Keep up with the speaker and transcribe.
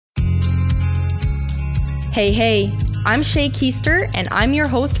Hey, I'm Shay Keister, and I'm your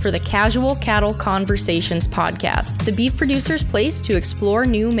host for the Casual Cattle Conversations podcast, the beef producer's place to explore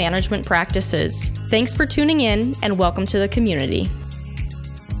new management practices. Thanks for tuning in, and welcome to the community.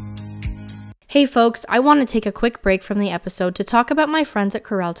 Hey folks, I want to take a quick break from the episode to talk about my friends at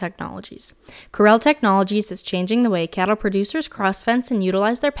Corral Technologies. Corral Technologies is changing the way cattle producers cross-fence and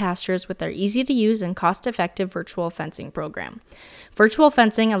utilize their pastures with their easy-to-use and cost-effective virtual fencing program. Virtual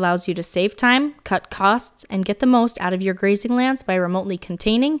fencing allows you to save time, cut costs, and get the most out of your grazing lands by remotely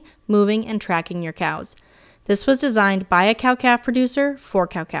containing, moving, and tracking your cows. This was designed by a cow-calf producer for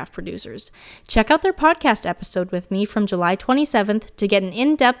cow-calf producers. Check out their podcast episode with me from July 27th to get an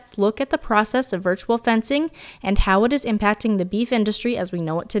in-depth look at the process of virtual fencing and how it is impacting the beef industry as we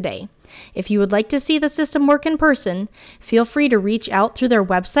know it today. If you would like to see the system work in person, feel free to reach out through their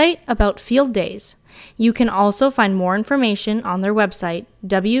website about field days. You can also find more information on their website,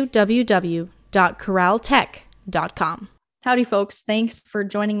 www.corraltech.com. Howdy, folks. Thanks for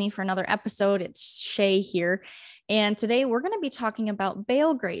joining me for another episode. It's Shay here. And today we're going to be talking about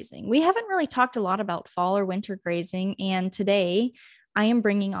bale grazing. We haven't really talked a lot about fall or winter grazing. And today I am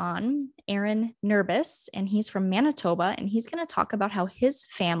bringing on Arron Nerbas, and he's from Manitoba. And he's going to talk about how his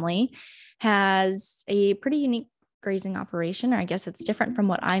family has a pretty unique grazing operation. Or I guess it's different from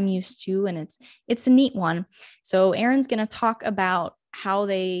what I'm used to. And it's a neat one. So Arron's going to talk about how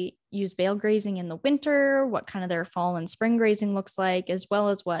they use bale grazing in the winter, what kind of their fall and spring grazing looks like, as well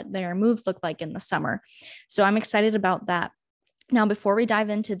as what their moves look like in the summer. So I'm excited about that. Now, before we dive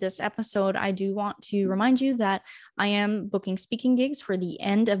into this episode, I do want to remind you that I am booking speaking gigs for the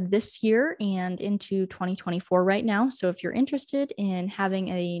end of this year and into 2024 right now. So if you're interested in having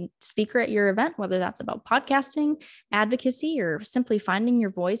a speaker at your event, whether that's about podcasting, advocacy, or simply finding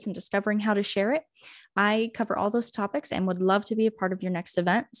your voice and discovering how to share it, I cover all those topics and would love to be a part of your next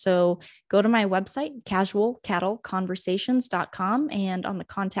event. So go to my website, casualcattleconversations.com, and on the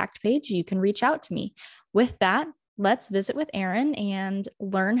contact page, you can reach out to me. With that, let's visit with Arron and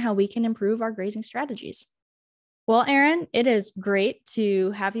learn how we can improve our grazing strategies. Well, Arron, it is great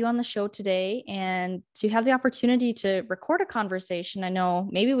to have you on the show today and to have the opportunity to record a conversation. I know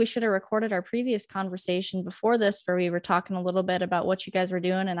maybe we should have recorded our previous conversation before this, where we were talking a little bit about what you guys were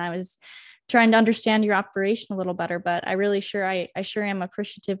doing, and I was trying to understand your operation a little better, but I sure am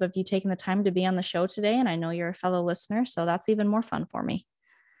appreciative of you taking the time to be on the show today. And I know you're a fellow listener, so that's even more fun for me.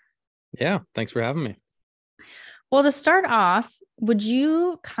 Yeah. Thanks for having me. Well, to start off, would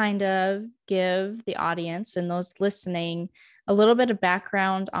you kind of give the audience and those listening a little bit of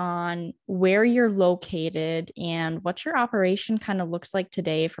background on where you're located and what your operation kind of looks like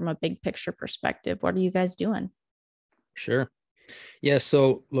today from a big picture perspective? What are you guys doing? Sure. Yeah.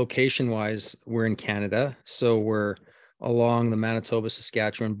 So location wise, we're in Canada. So we're along the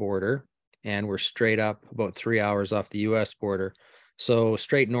Manitoba-Saskatchewan border, and we're straight up about 3 hours off the US border. So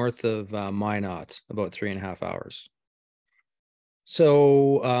straight north of Minot, about 3.5 hours.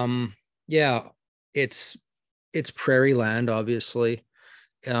 So yeah, it's prairie land, obviously.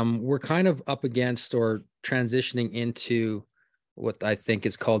 We're kind of up against or transitioning into what I think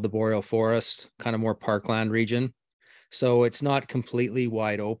is called the boreal forest, kind of more parkland region. So it's not completely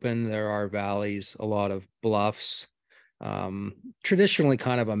wide open. There are valleys, a lot of bluffs, traditionally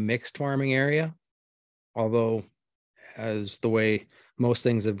kind of a mixed farming area, although as the way most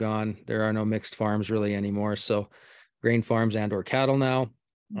things have gone, there are no mixed farms really anymore. So grain farms and or cattle now.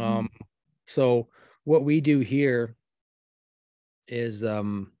 So what we do here is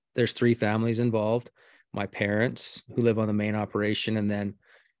there's 3 families involved. My parents, who live on the main operation, and then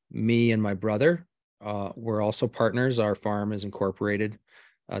me and my brother. We're also partners. Our farm is incorporated.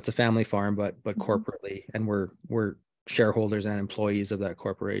 It's a family farm, but corporately, and we're shareholders and employees of that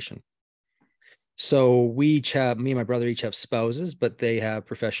corporation. So we each have, me and my brother each have spouses, but they have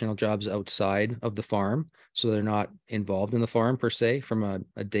professional jobs outside of the farm. So they're not involved in the farm per se from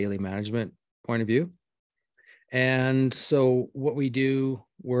a daily management point of view. And so what we do,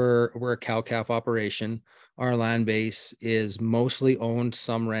 we're a cow-calf operation. Our land base is mostly owned,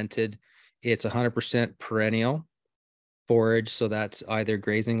 some rented. It's 100% perennial forage. So that's either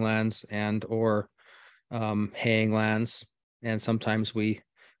grazing lands and or haying lands. And sometimes we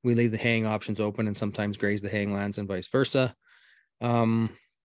leave the haying options open and sometimes graze the haying lands and vice versa. So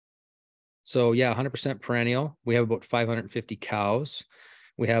yeah, 100% perennial. We have about 550 cows.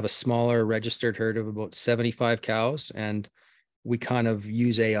 We have a smaller registered herd of about 75 cows, and we kind of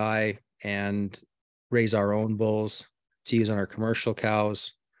use AI and raise our own bulls to use on our commercial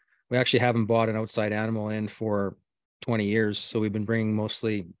cows. We actually haven't bought an outside animal in for 20 years. So we've been bringing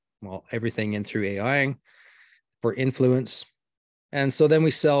mostly, everything in through AI for influence. And so then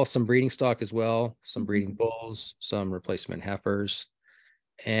we sell some breeding stock as well, some breeding bulls, some replacement heifers,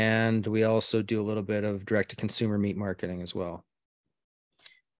 and we also do a little bit of direct to consumer meat marketing as well.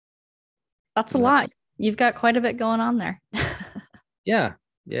 That's a And that, lot. You've got quite a bit going on there. yeah,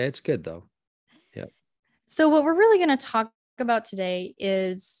 yeah, it's good though. Yeah. So, what we're really going to talk about today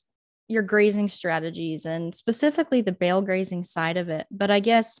is your grazing strategies and specifically the bale grazing side of it. But I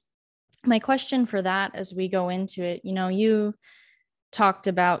guess my question for that as we go into it, you talked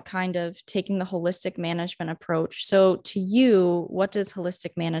about kind of taking the holistic management approach. So, to you, what does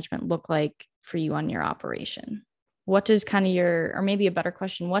holistic management look like for you on your operation? What does kind of your, or maybe a better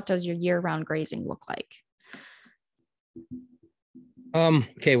question, what does your year round grazing look like?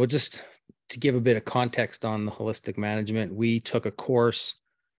 Okay, well, just to give a bit of context on the holistic management, we took a course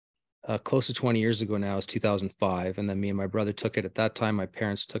close to 20 years ago now. It's 2005, and then me and my brother took it at that time. My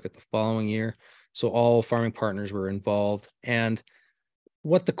parents took it the following year. So all farming partners were involved. And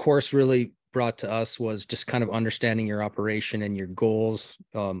what the course really brought to us was just kind of understanding your operation and your goals,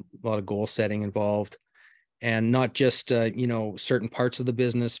 a lot of goal setting involved, and not just certain parts of the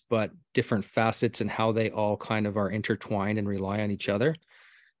business, but different facets and how they all kind of are intertwined and rely on each other,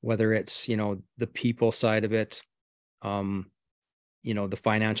 whether it's the people side of it, the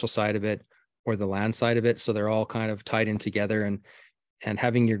financial side of it, or the land side of it. So they're all kind of tied in together, and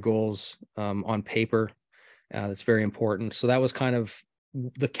having your goals on paper, that's very important. So that was kind of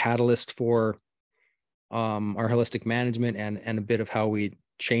the catalyst for our holistic management, and a bit of how we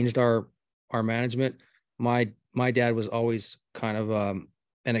changed our management. My dad was always kind of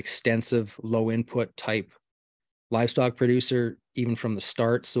an extensive low input type livestock producer, even from the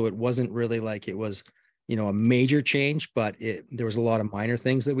start. So it wasn't really like it was, a major change, but there was a lot of minor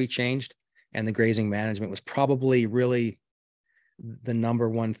things that we changed. And the grazing management was probably really the number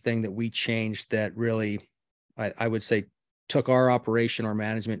one thing that we changed that really, I would say, took our operation or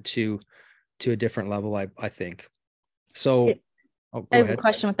management to a different level, I think. So, I go have a ahead.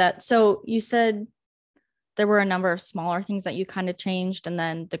 question with that. So you said there were a number of smaller things that you kind of changed, and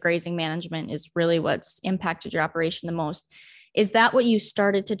then the grazing management is really what's impacted your operation the most. Is that what you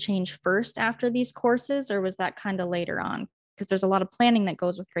started to change first after these courses, or was that kind of later on? Because there's a lot of planning that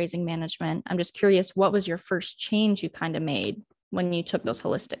goes with grazing management. I'm just curious, what was your first change you kind of made when you took those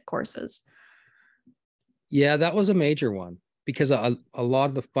holistic courses? Yeah, that was a major one, because a lot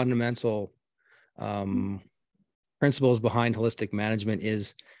of the fundamental um, principles behind holistic management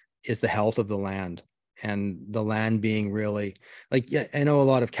is the health of the land, and the land being really, like, yeah, I know a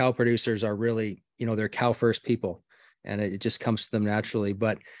lot of cow producers are really, they're cow first people, and it just comes to them naturally.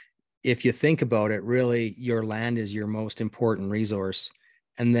 But if you think about it, really, your land is your most important resource,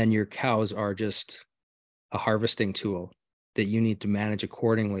 and then your cows are just a harvesting tool that you need to manage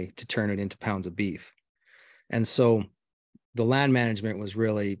accordingly to turn it into pounds of beef. And so the land management was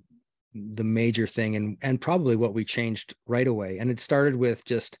really the major thing, and probably what we changed right away. And it started with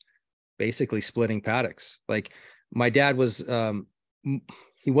just basically splitting paddocks. Like, my dad was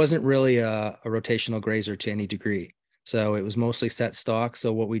he wasn't really a rotational grazer to any degree, so it was mostly set stock.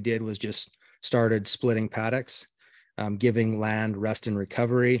 So what we did was just started splitting paddocks, giving land rest and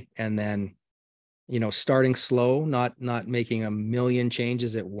recovery, and then starting slow, not making a million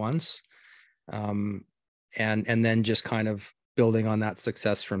changes at once, and then just kind of building on that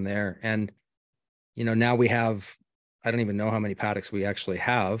success from there. And now we have, I don't even know how many paddocks we actually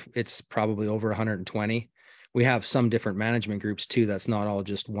have. It's probably over 120. We have some different management groups too. That's not all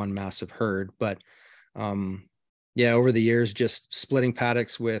just one massive herd, but yeah, over the years, just splitting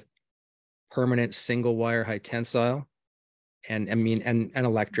paddocks with permanent single wire high tensile, and I mean, and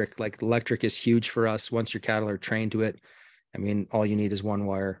electric. Like, electric is huge for us. Once your cattle are trained to it, I mean, all you need is one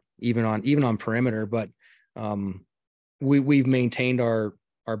wire, even on perimeter. But we've maintained our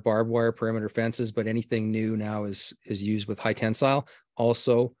barbed wire perimeter fences, but anything new now is used with high tensile.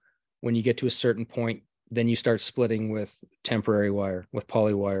 Also, when you get to a certain point, then you start splitting with temporary wire, with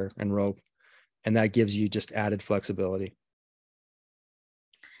poly wire and rope, and that gives you just added flexibility.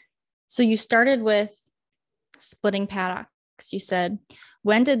 So you started with splitting paddocks, you said.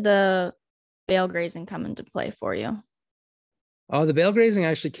 When did the bale grazing come into play for you? Oh, the bale grazing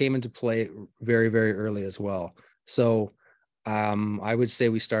actually came into play very, very early as well. So I would say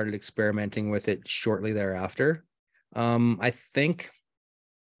we started experimenting with it shortly thereafter. I think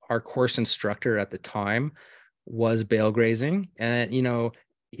our course instructor at the time was bale grazing, and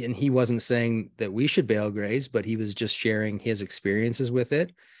and he wasn't saying that we should bale graze, but he was just sharing his experiences with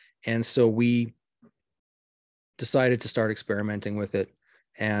it. And so we decided to start experimenting with it.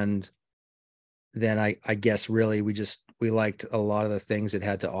 And then I guess really we liked a lot of the things it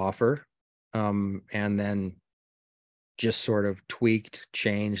had to offer. And then just sort of tweaked,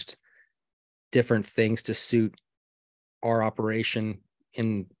 changed different things to suit our operation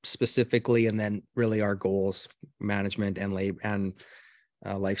in specifically, and then really our goals, management and labor and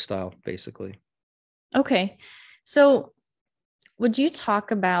lifestyle, basically. Okay. So would you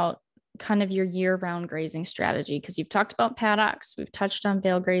talk about kind of your year-round grazing strategy? Because you've talked about paddocks, we've touched on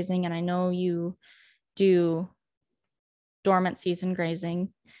bale grazing, and I know you do dormant season grazing.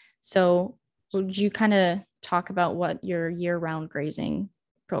 So would you kind of talk about what your year-round grazing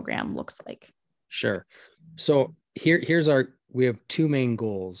program looks like? Sure. So we have two main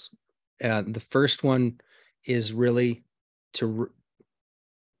goals. The first one is really to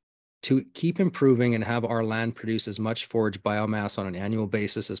keep improving and have our land produce as much forage biomass on an annual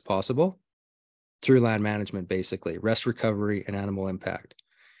basis as possible through land management, basically, rest recovery and animal impact.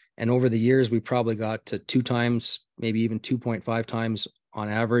 And over the years, we probably got to 2 times, maybe even 2.5 times on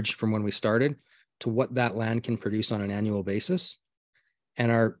average from when we started to what that land can produce on an annual basis.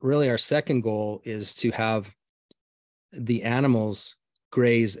 And our second goal is to have the animals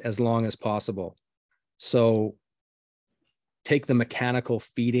graze as long as possible. So take the mechanical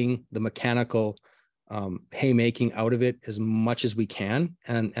feeding, the mechanical haymaking out of it as much as we can,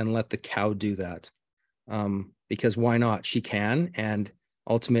 and let the cow do that. Because why not? She can, and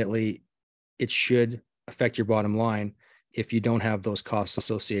ultimately it should affect your bottom line if you don't have those costs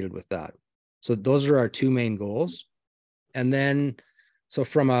associated with that. So those are our two main goals. And then, so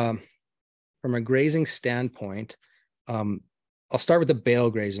from a grazing standpoint, I'll start with the bale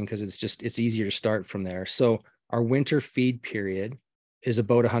grazing because it's easier to start from there. So our winter feed period is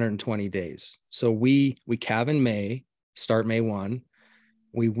about 120 days. So we calve in May, start May 1.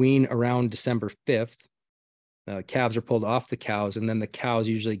 We wean around December 5th. Calves are pulled off the cows, and then the cows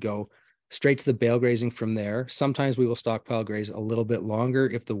usually go straight to the bale grazing from there. Sometimes we will stockpile graze a little bit longer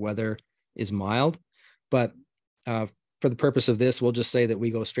if the weather is mild, but for the purpose of this, we'll just say that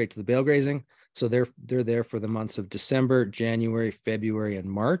we go straight to the bale grazing. So they're there for the months of December, January, February, and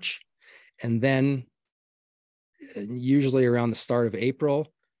March. And then usually around the start of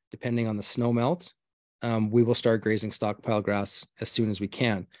April, depending on the snow melt, we will start grazing stockpile grass as soon as we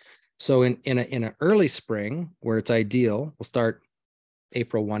can. So in an early spring where it's ideal, we'll start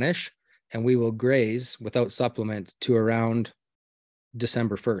April 1-ish, and we will graze without supplement to around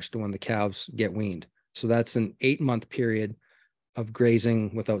December 1st when the calves get weaned. So that's an 8-month period of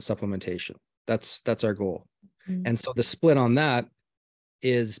grazing without supplementation. That's our goal. Mm-hmm. And so the split on that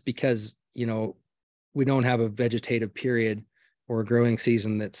is because, we don't have a vegetative period or a growing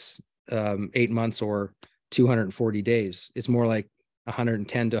season that's 8 months or 240 days. It's more like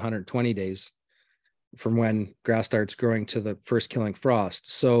 110 to 120 days from when grass starts growing to the first killing frost.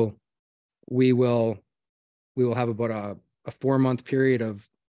 So we will have about a 4-month period of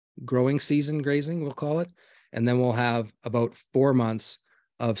growing season grazing, we'll call it. And then we'll have about 4 months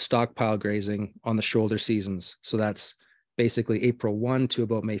of stockpile grazing on the shoulder seasons. So that's basically April 1 to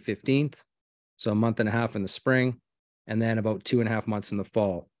about May 15th. So a month and a half in the spring, and then about 2.5 months in the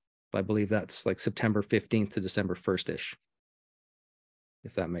fall. I believe that's like September 15th to December 1st-ish,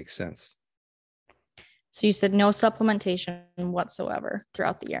 if that makes sense. So you said no supplementation whatsoever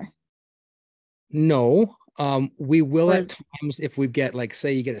throughout the year? No. We will at times if we get, like,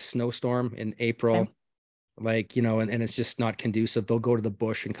 say you get a snowstorm in April, okay, and it's just not conducive, they'll go to the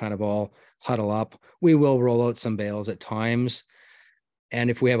bush and kind of all huddle up. We will roll out some bales at times. And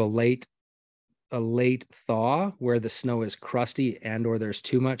if we have a late thaw where the snow is crusty and or there's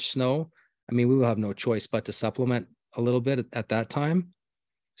too much snow, we will have no choice but to supplement a little bit at that time.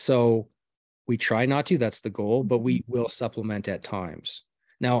 So we try not to, that's the goal, but we will supplement at times.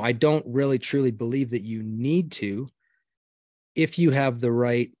 Now, I don't really truly believe that you need to if you have the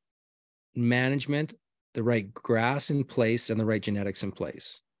right management, the right grass in place, and the right genetics in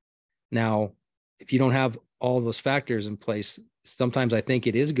place. Now, if you don't have all those factors in place, sometimes I think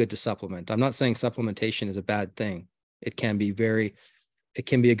it is good to supplement. I'm not saying supplementation is a bad thing. It can be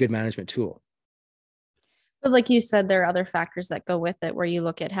a good management tool. But like you said, there are other factors that go with it where you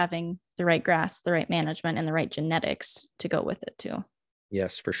look at having the right grass, the right management, and the right genetics to go with it too.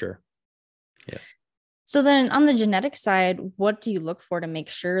 Yes, for sure. Yeah. So then on the genetic side, what do you look for to make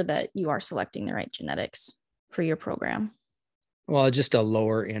sure that you are selecting the right genetics for your program? Well, just a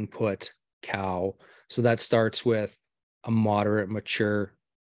lower input cow. So that starts with a moderate mature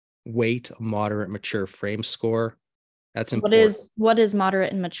weight, a moderate mature frame score. That's important. What is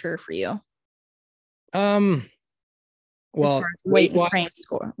moderate and mature for you? Well, as far as weight and frame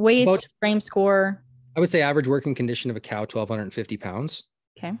score. Frame score. I would say average working condition of a cow, 1,250 pounds.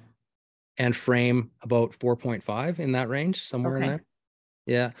 Okay. And frame about 4.5 in that range, somewhere in there.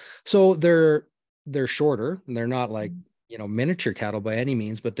 Yeah. So they're they're shorter, and they're not like, miniature cattle by any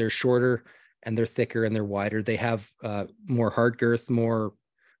means, but they're shorter and they're thicker and they're wider. They have more heart girth, more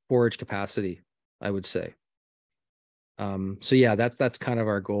forage capacity, I would say. So yeah, that's kind of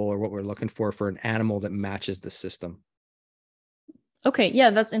our goal, or what we're looking for an animal that matches the system. Okay. Yeah,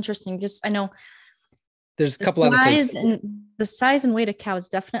 that's interesting. Just I know there's a couple other things. The size and weight of cows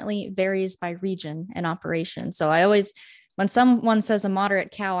definitely varies by region and operation. So I always, when someone says a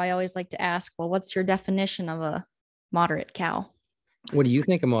moderate cow, I always like to ask, well, what's your definition of a moderate cow? What do you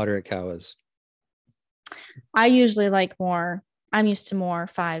think a moderate cow is? I usually like more, I'm used to more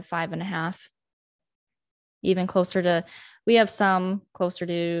 5.5, even closer to, we have some closer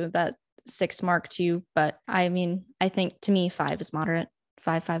to that 6 mark too, but I mean, I think to me 5 is moderate.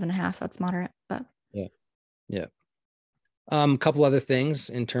 5.5, that's moderate, but yeah. A couple other things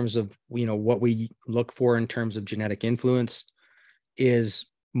in terms of, what we look for in terms of genetic influence is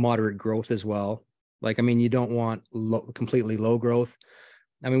moderate growth as well. Like, I mean, you don't want completely low growth.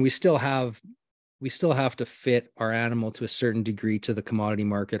 I mean, we still have to fit our animal to a certain degree to the commodity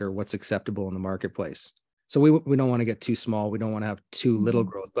market or what's acceptable in the marketplace. So we don't want to get too small. We don't want to have too little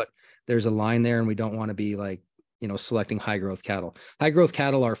growth, but there's a line there, and we don't want to be like, selecting high growth cattle. High growth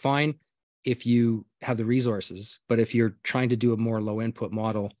cattle are fine if you have the resources, but if you're trying to do a more low input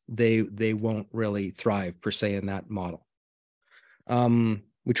model, they won't really thrive per se in that model.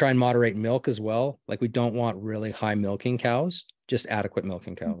 We try and moderate milk as well. Like, we don't want really high milking cows, just adequate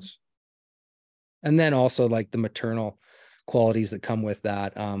milking cows. And then also like the maternal qualities that come with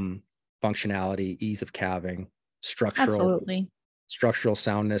that, functionality, ease of calving, structural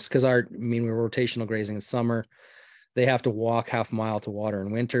soundness. Because we're rotational grazing in summer. They have to walk half a mile to water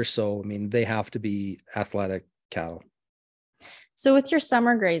in winter. So, I mean, they have to be athletic cattle. So with your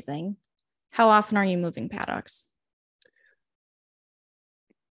summer grazing, how often are you moving paddocks?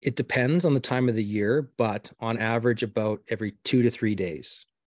 It depends on the time of the year, but on average, about every 2 to 3 days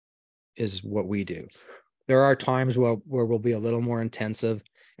is what we do. There are times where we'll be a little more intensive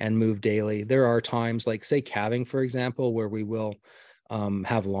and move daily. There are times, like say calving, for example, where we will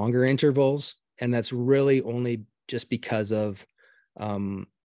have longer intervals. And that's really only just because of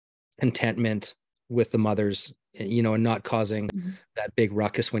contentment with the mothers, and not causing that big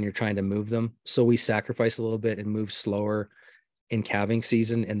ruckus when you're trying to move them. So we sacrifice a little bit and move slower in calving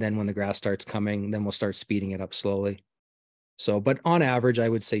season. And then when the grass starts coming, then we'll start speeding it up slowly. So, but on average, I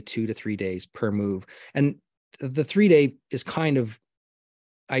would say 2 to 3 days per move. And the 3-day is kind of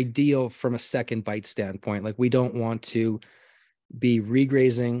ideal from a second bite standpoint. Like, we don't want to be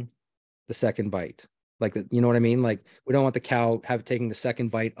regrazing the second bite. Like, you know what I mean? Like, we don't want the cow taking the second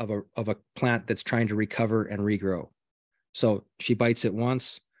bite of a plant that's trying to recover and regrow. So she bites it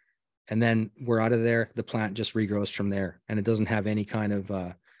once, and then we're out of there. The plant just regrows from there, and it doesn't have any kind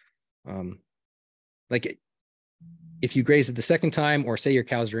of like, if you graze it the second time, or say your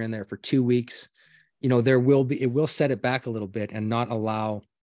cows are in there for 2 weeks, it will set it back a little bit and not allow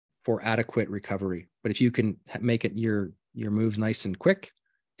for adequate recovery. But if you can make it your moves nice and quick,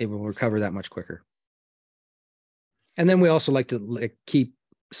 it will recover that much quicker. And then we also like to keep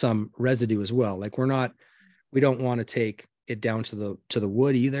some residue as well. Like, we don't want to take it down to the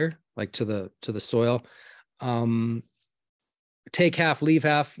wood either, like to the soil. Take half, leave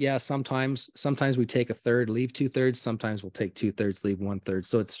half. Yeah, sometimes we take a third, leave 2/3. Sometimes we'll take 2/3, leave 1/3.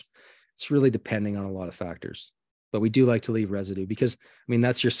 So it's really depending on a lot of factors. But we do like to leave residue because, I mean,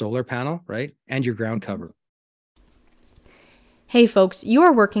 that's your solar panel, right? And your ground cover. Hey folks, you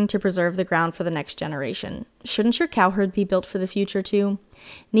are working to preserve the ground for the next generation. Shouldn't your cow herd be built for the future too?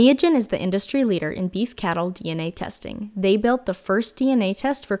 Neogen is the industry leader in beef cattle DNA testing. They built the first DNA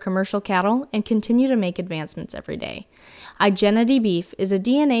test for commercial cattle and continue to make advancements every day. Igenity Beef is a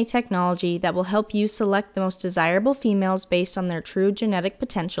DNA technology that will help you select the most desirable females based on their true genetic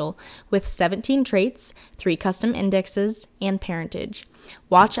potential with 17 traits, 3 custom indexes, and parentage.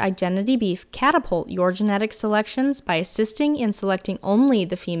 Watch Igenity Beef catapult your genetic selections by assisting in selecting only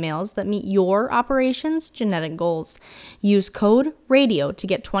the females that meet your operation's genetic goals. Use code RADIO to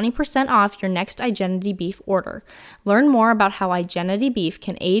get 20% off your next Igenity Beef order. Learn more about how Igenity Beef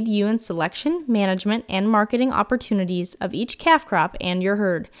can aid you in selection, management, and marketing opportunities of each calf crop and your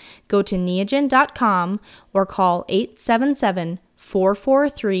herd. Go to neogen.com or call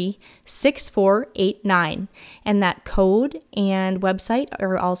 877-443-6489, and that code and website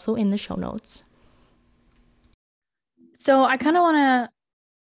are also in the show notes. So I kind of want to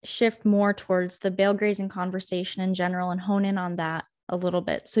shift more towards the bale grazing conversation in general and hone in on that a little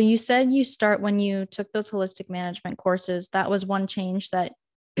bit. So you said when you took those holistic management courses, that was one change that,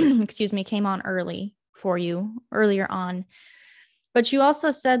 came on earlier on. But you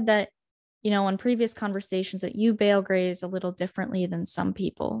also said that in previous conversations that you bale graze a little differently than some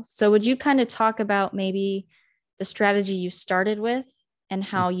people. So would you kind of talk about maybe the strategy you started with and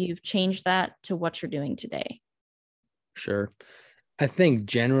how you've changed that to what you're doing today? Sure. I think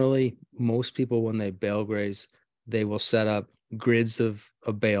generally most people, when they bale graze, they will set up grids of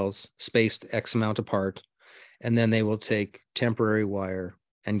bales spaced X amount apart, and then they will take temporary wire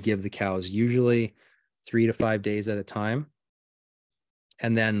and give the cows usually 3 to 5 days at a time.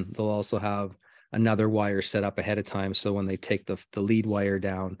 And then they'll also have another wire set up ahead of time. So when they take the lead wire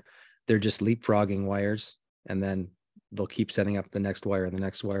down, they're just leapfrogging wires, and then they'll keep setting up the next wire and the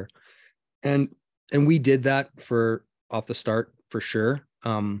next wire. And we did that for off the start for sure.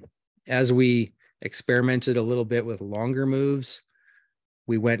 As we experimented a little bit with longer moves,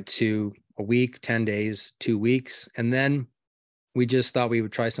 we went to a week, 10 days, 2 weeks, and then we just thought we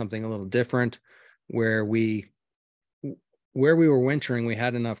would try something a little different where we were wintering, we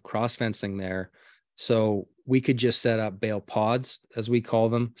had enough cross fencing there. So we could just set up bale pods, as we call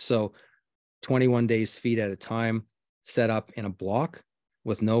them. So 21 days feed at a time, set up in a block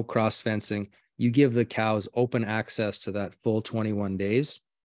with no cross fencing. You give the cows open access to that full 21 days.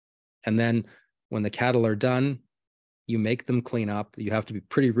 And then when the cattle are done, you make them clean up. You have to be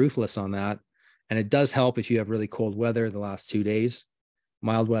pretty ruthless on that. And it does help if you have really cold weather the last 2 days.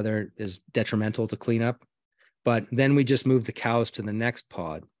 Mild weather is detrimental to cleanup. But then we just move the cows to the next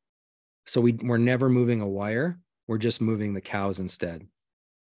pod. So we're never moving a wire. We're just moving the cows instead.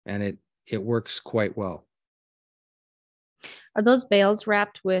 And it works quite well. Are those bales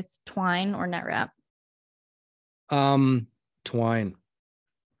wrapped with twine or net wrap? Twine.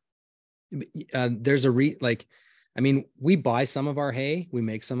 There's we buy some of our hay. We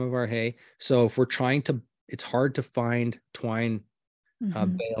make some of our hay. So if we're trying to, it's hard to find twine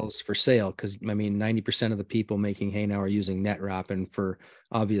bales for sale, because 90% of the people making hay now are using net wrap, and for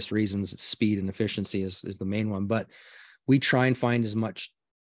obvious reasons, speed and efficiency is the main one. But we try and find as much.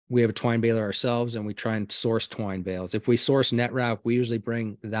 We have a twine baler ourselves, and we try and source twine bales. If we source net wrap, we usually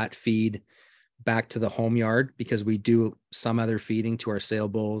bring that feed back to the home yard, because we do some other feeding to our sale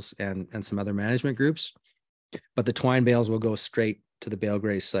bulls and some other management groups. But the twine bales will go straight to the bale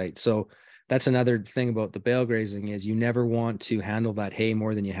graze site. So that's another thing about the bale grazing, is you never want to handle that hay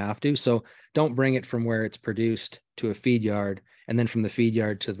more than you have to. So don't bring it from where it's produced to a feed yard, and then from the feed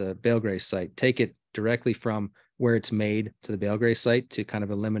yard to the bale graze site. Take it directly from where it's made to the bale graze site to kind of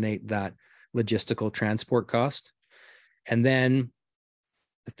eliminate that logistical transport cost. And then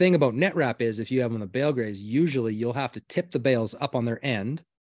the thing about net wrap is, if you have them on the bale graze, usually you'll have to tip the bales up on their end,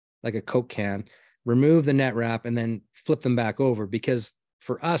 like a Coke can, remove the net wrap, and then flip them back over. Because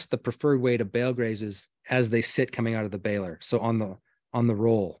for us, the preferred way to bale graze is as they sit coming out of the baler. So on the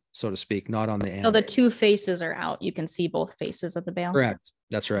roll, so to speak, not on the end. So the two faces are out. You can see both faces of the bale. Correct.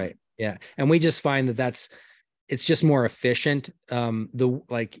 That's right. Yeah. And we just find that it's just more efficient.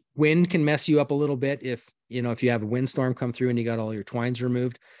 The wind can mess you up a little bit if you have a windstorm come through and you got all your twines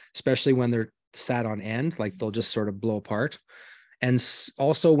removed, especially when they're sat on end, like they'll just sort of blow apart. And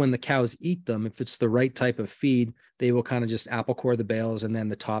also when the cows eat them, if it's the right type of feed, they will kind of just apple core the bales, and then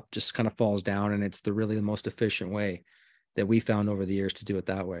the top just kind of falls down. And it's the most efficient way that we found over the years to do it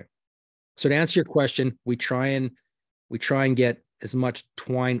that way. So to answer your question, we try and get as much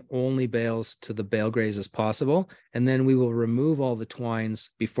twine only bales to the bale graze as possible. And then we will remove all the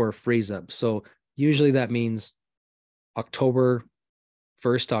twines before freeze up. So usually that means October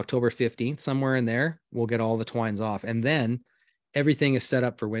 1st to October 15th, somewhere in there, we'll get all the twines off. And then everything is set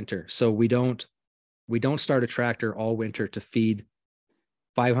up for winter. So we don't start a tractor all winter to feed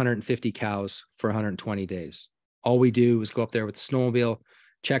 550 cows for 120 days. All we do is go up there with the snowmobile,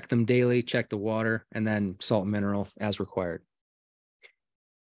 check them daily, check the water, and then salt and mineral as required.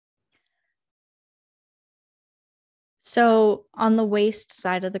 So on the waste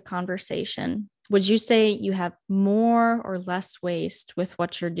side of the conversation, would you say you have more or less waste with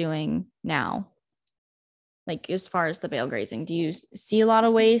what you're doing now? Like as far as the bale grazing, do you see a lot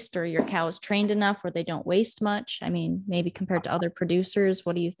of waste, or your cows trained enough where they don't waste much? Maybe compared to other producers,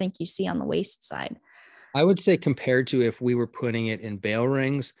 what do you think you see on the waste side? I would say compared to if we were putting it in bale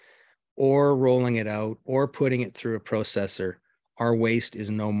rings or rolling it out or putting it through a processor, our waste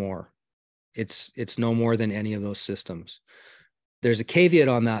is no more. It's no more than any of those systems. There's a caveat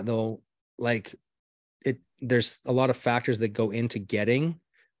on that though. There's a lot of factors that go into getting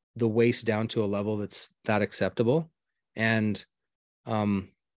the waste down to a level that's that acceptable. And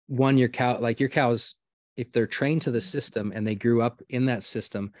your cows, if they're trained to the system and they grew up in that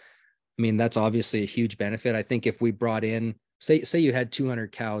system, that's obviously a huge benefit. I think if we brought in, say you had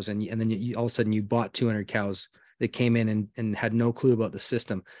 200 cows and then you all of a sudden you bought 200 cows that came in and had no clue about the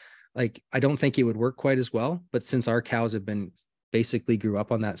system. Like, I don't think it would work quite as well, but since our cows have been basically grew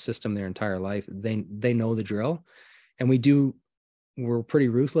up on that system their entire life, they know the drill. And we're pretty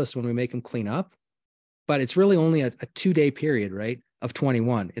ruthless when we make them clean up, but it's really only a 2-day period, right? Of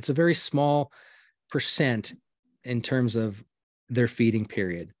 21. It's a very small percent in terms of their feeding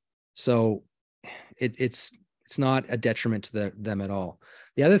period. So it's not a detriment to them at all.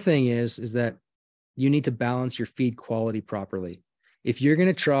 The other thing is that you need to balance your feed quality properly. If you're going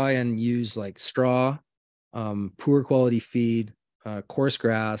to try and use like straw, poor quality feed, coarse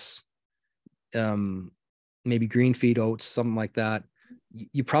grass, maybe green feed, oats, something like that,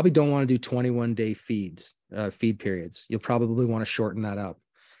 you probably don't want to do 21-day feed periods. You'll probably want to shorten that up.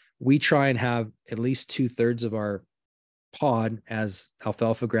 We try and have at least 2/3 of our pod as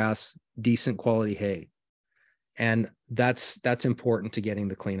alfalfa grass, decent quality hay. And that's important to getting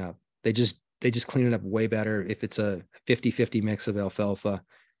the cleanup. They just clean it up way better if it's a 50-50 mix of alfalfa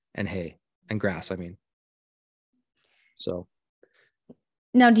and hay and grass, I mean. So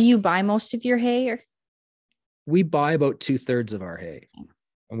Now, do you buy most of your hay, or? we buy about 2/3 of our hay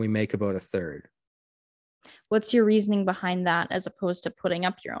and we make about 1/3. What's your reasoning behind that as opposed to putting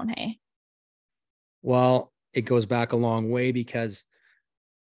up your own hay? Well, it goes back a long way because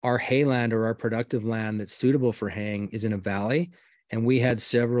our hayland, or our productive land that's suitable for haying, is in a valley. And we had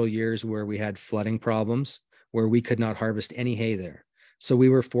several years where we had flooding problems where we could not harvest any hay there. So we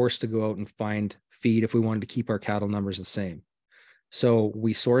were forced to go out and find feed if we wanted to keep our cattle numbers the same. So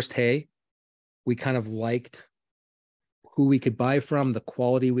we sourced hay. We kind of liked who we could buy from, the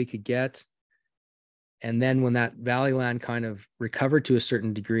quality we could get. And then when that valley land kind of recovered to a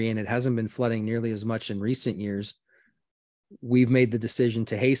certain degree, and it hasn't been flooding nearly as much in recent years, we've made the decision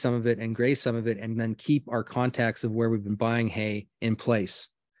to hay some of it and graze some of it, and then keep our contacts of where we've been buying hay in place.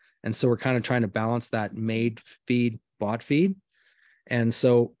 And so we're kind of trying to balance that made feed, bought feed. And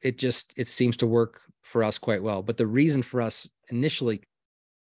so it seems to work for us quite well. But the reason for us initially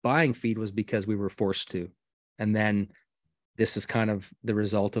buying feed was because we were forced to. And then this is kind of the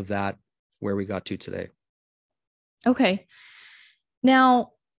result of that, where we got to today. Okay.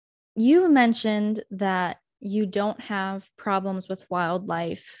 Now, you mentioned that you don't have problems with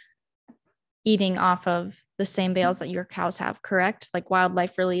wildlife eating off of the same bales that your cows have, correct? Like,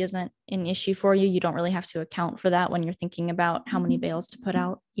 wildlife really isn't an issue for you. You don't really have to account for that when you're thinking about how many bales to put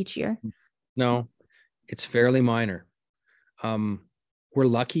out each year. No, it's fairly minor. We're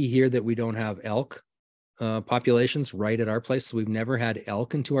lucky here that we don't have elk populations right at our place. So we've never had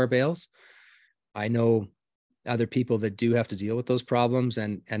elk into our bales. I know other people that do have to deal with those problems,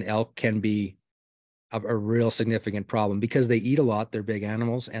 and elk can be a real significant problem because they eat a lot. They're big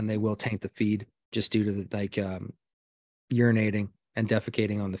animals, and they will taint the feed just due to the urinating and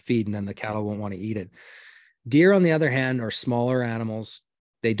defecating on the feed, and then the cattle won't want to eat it. Deer, on the other hand, are smaller animals.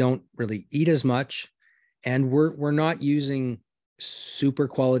 They don't really eat as much, and we're not using super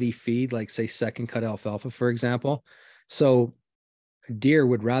quality feed, like say second cut alfalfa, for example. So deer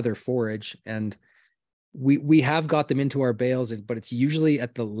would rather forage, and we have got them into our bales, but it's usually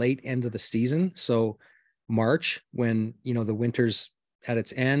at the late end of the season. So March, when the winter's at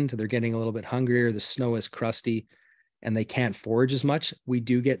its end, they're getting a little bit hungrier, the snow is crusty, and they can't forage as much. We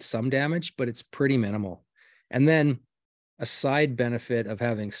do get some damage, but it's pretty minimal. And then a side benefit of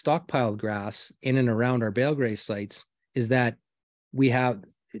having stockpiled grass in and around our bale graze sites is that we have,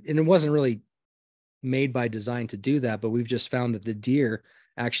 and it wasn't really made by design to do that, but we've just found that the deer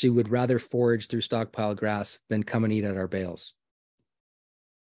actually would rather forage through stockpile grass than come and eat at our bales.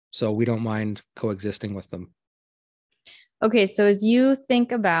 So we don't mind coexisting with them. Okay, so as you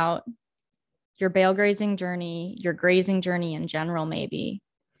think about your bale grazing journey, your grazing journey in general, maybe,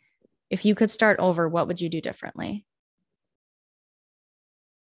 if you could start over, what would you do differently?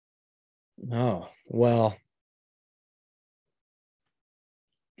 Oh, well,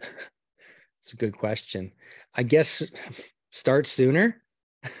 it's a good question. I guess start sooner.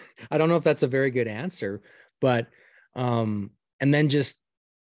 I don't know if that's a very good answer, but and then just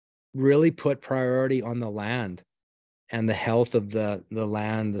really put priority on the land and the health of the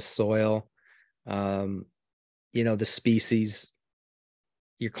land, the soil, the species,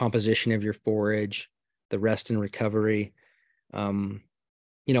 your composition of your forage, the rest and recovery,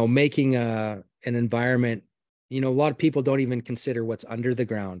 making an environment. A lot of people don't even consider what's under the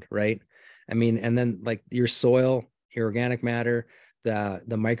ground, right? I mean, and then like your soil, your organic matter, the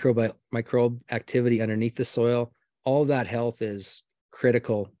microbe activity underneath the soil, all of that health is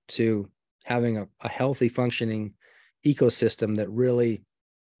critical to having a healthy functioning ecosystem that really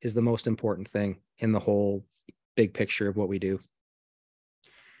is the most important thing in the whole big picture of what we do.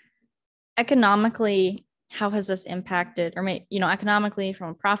 Economically, how has this impacted, or economically from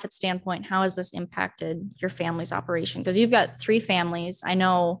a profit standpoint, how has this impacted your family's operation? Because you've got three families. I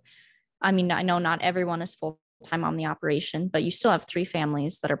know not everyone is full time on the operation, but you still have three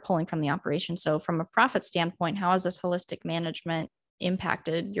families that are pulling from the operation. So from a profit standpoint, how has this holistic management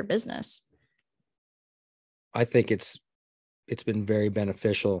impacted your business? I think it's been very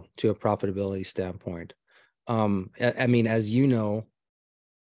beneficial to a profitability standpoint. I mean, as you know,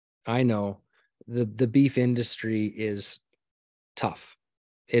 I know the beef industry is tough.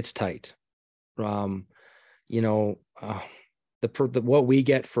 It's tight. Um, you know, what we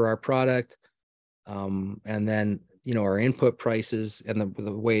get for our product, and then our input prices and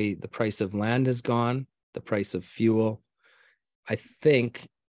the way the price of land has gone, the price of fuel. I think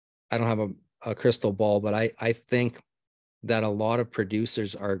I don't have a crystal ball, but I think that a lot of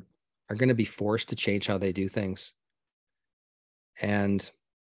producers are going to be forced to change how they do things. And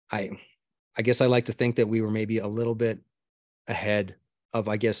I guess I like to think that we were maybe a little bit ahead of,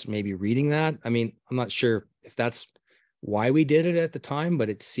 I guess, maybe reading that. I mean, I'm not sure if that's why we did it at the time, but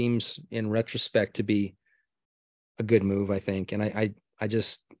it seems in retrospect to be a good move, I think. And I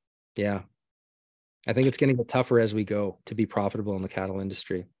just, yeah, I think it's going to get tougher as we go to be profitable in the cattle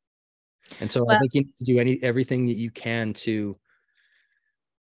industry. And so I think you need to do everything that you can to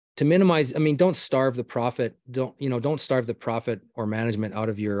minimize. I mean, don't starve the profit. Don't starve the profit or management out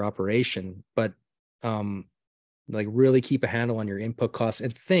of your operation, but like really keep a handle on your input costs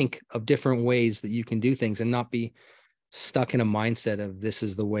and think of different ways that you can do things and not be stuck in a mindset of this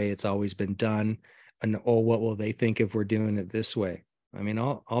is the way it's always been done. And, oh, what will they think if we're doing it this way? I mean,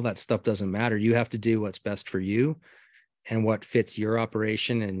 all that stuff doesn't matter. You have to do what's best for you and what fits your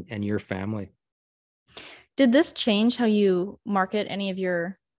operation and your family. Did this change how you market any of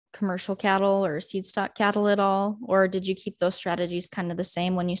your commercial cattle or seed stock cattle at all? Or did you keep those strategies kind of the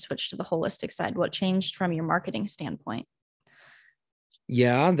same when you switched to the holistic side? What changed from your marketing standpoint?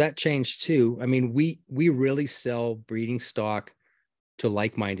 Yeah, that changed too. I mean, we really sell breeding stock to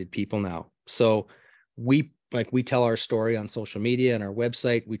like-minded people now. So we tell our story on social media and our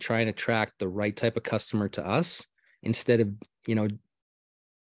website. We try and attract the right type of customer to us instead of,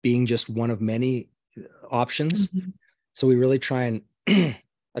 being just one of many options. Mm-hmm. So we really try and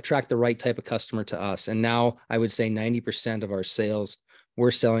attract the right type of customer to us. And now I would say 90% of our sales,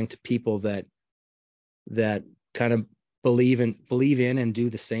 we're selling to people that kind of believe in and do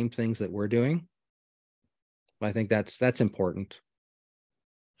the same things that we're doing. I think that's important.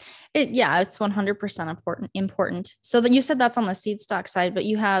 It's 100% important. So that you said that's on the seed stock side, but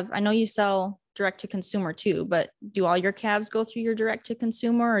I know you sell direct to consumer too, but do all your calves go through your direct to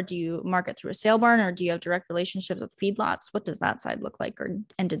consumer, or do you market through a sale barn, or do you have direct relationships with feedlots? What does that side look like,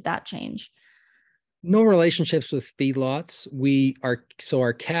 and did that change? No relationships with feedlots.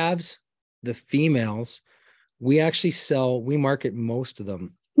 Our calves, the females, we market most of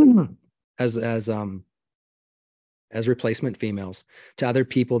them as replacement females to other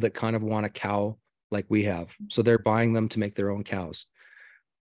people that kind of want a cow like we have. So they're buying them to make their own cows.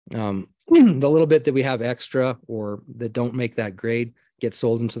 The little bit that we have extra or that don't make that grade get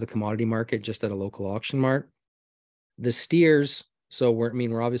sold into the commodity market just at a local auction mart. The steers, so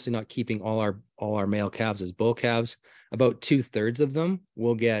we're obviously not keeping all our male calves as bull calves. About 2/3 of them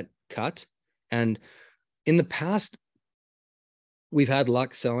will get cut. And in the past, we've had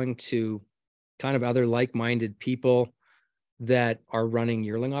luck selling to kind of other like-minded people that are running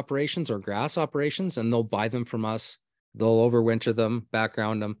yearling operations or grass operations, and they'll buy them from us. They'll overwinter them,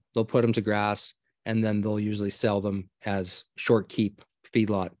 background them, they'll put them to grass, and then they'll usually sell them as short keep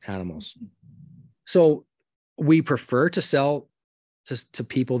feedlot animals. So we prefer to sell to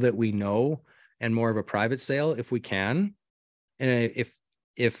people that we know and more of a private sale if we can. And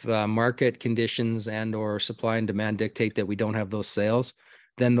if market conditions and or supply and demand dictate that we don't have those sales,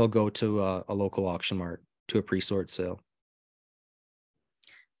 then they'll go to a local auction mart to a pre-sort sale.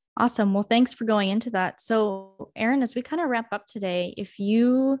 Awesome. Well, thanks for going into that. So, Arron, as we kind of wrap up today, if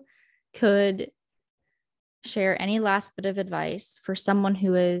you could share any last bit of advice for someone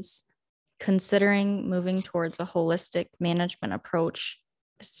who is considering moving towards a holistic management approach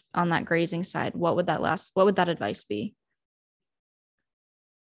on that grazing side, what would that advice be?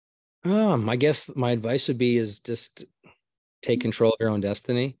 I guess my advice would be is just take control of your own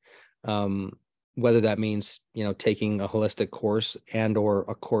destiny. Whether that means, taking a holistic course and or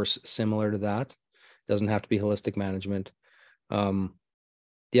a course similar to that. Doesn't have to be holistic management.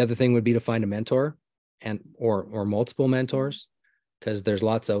 The other thing would be to find a mentor or multiple mentors, because there's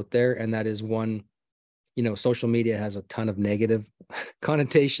lots out there. And that is one, social media has a ton of negative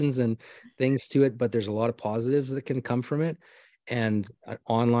connotations and things to it, but there's a lot of positives that can come from it. And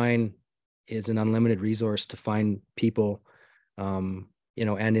online is an unlimited resource to find people, and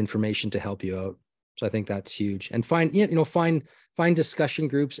information to help you out. So I think that's huge. And find discussion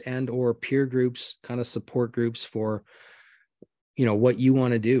groups and or peer groups, kind of support groups for, what you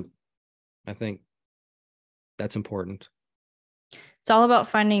want to do. I think that's important. It's all about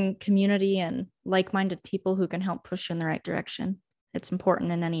finding community and like-minded people who can help push you in the right direction. It's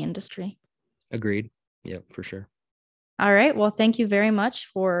important in any industry. Agreed. Yep, for sure. All right. Well, thank you very much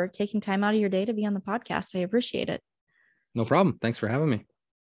for taking time out of your day to be on the podcast. I appreciate it. No problem. Thanks for having me.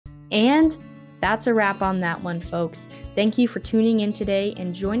 And that's a wrap on that one, folks. Thank you for tuning in today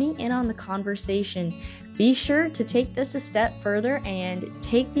and joining in on the conversation. Be sure to take this a step further and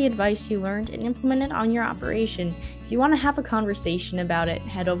take the advice you learned and implement it on your operation. If you want to have a conversation about it,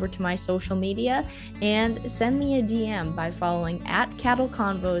 head over to my social media and send me a DM by following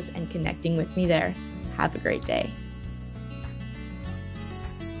 @CattleConvos and connecting with me there. Have a great day.